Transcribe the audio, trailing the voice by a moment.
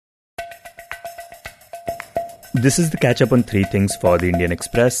This is the catch up on three things for the Indian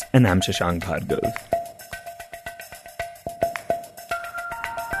Express, and I'm Shashank Bhargav.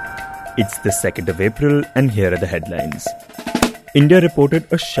 It's the 2nd of April, and here are the headlines. India reported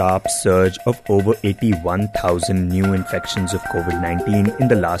a sharp surge of over 81,000 new infections of COVID-19 in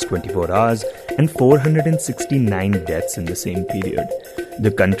the last 24 hours and 469 deaths in the same period.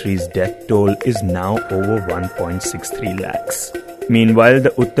 The country's death toll is now over 1.63 lakhs. Meanwhile,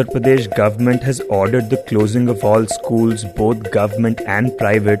 the Uttar Pradesh government has ordered the closing of all schools, both government and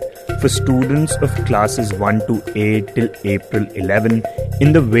private, for students of classes 1 to 8 till April 11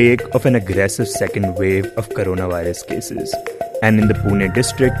 in the wake of an aggressive second wave of coronavirus cases. And in the Pune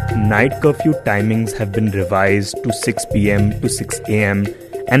district, night curfew timings have been revised to 6 p.m. to 6 a.m.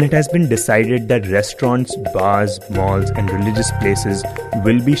 and it has been decided that restaurants, bars, malls and religious places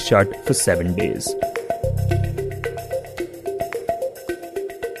will be shut for 7 days.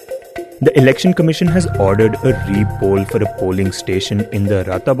 The Election Commission has ordered a re-poll for a polling station in the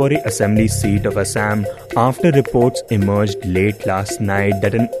Ratnabori Assembly seat of Assam after reports emerged late last night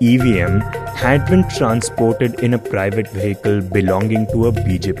that an EVM had been transported in a private vehicle belonging to a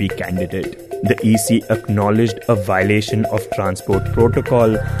BJP candidate. The EC acknowledged a violation of transport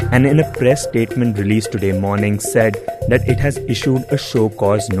protocol and in a press statement released today morning said that it has issued a show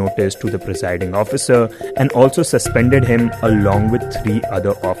cause notice to the presiding officer and also suspended him along with 3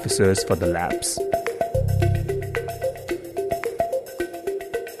 other officers for the lapse.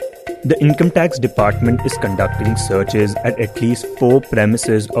 The Income Tax Department is conducting searches at least 4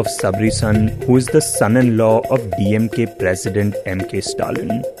 premises of Sabri Son, who is the son-in-law of DMK President M.K.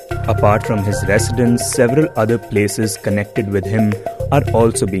 Stalin. Apart from his residence, several other places connected with him are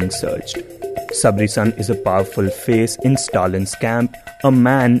also being searched. Sabri Son is a powerful face in Stalin's camp, a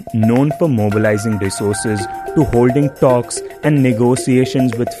man known for mobilizing resources to holding talks and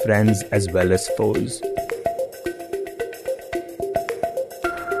negotiations with friends as well as foes.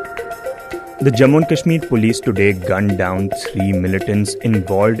 The Jammu and Kashmir police today gunned down 3 militants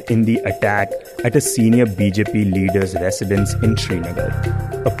involved in the attack at a senior BJP leader's residence in Srinagar.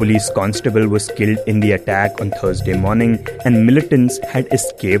 A police constable was killed in the attack on Thursday morning and militants had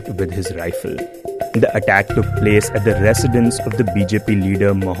escaped with his rifle. The attack took place at the residence of the BJP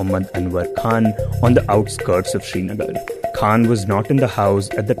leader Muhammad Anwar Khan on the outskirts of Srinagar. Khan was not in the house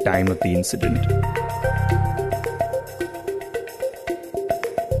at the time of the incident.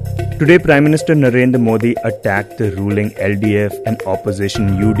 Today, Prime Minister Narendra Modi attacked the ruling LDF and opposition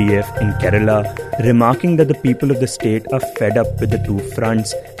UDF in Kerala, remarking that the people of the state are fed up with the two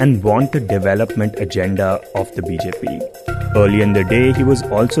fronts and want the development agenda of the BJP. Earlier in the day, he was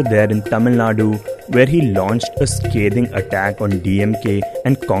also there in Tamil Nadu, where he launched a scathing attack on DMK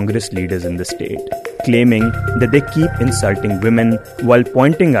and Congress leaders in the state, claiming that they keep insulting women while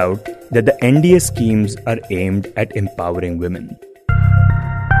pointing out that the NDA schemes are aimed at empowering women.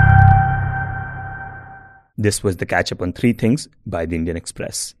 This was the catch-up on 3 things by the Indian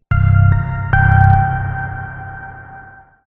Express.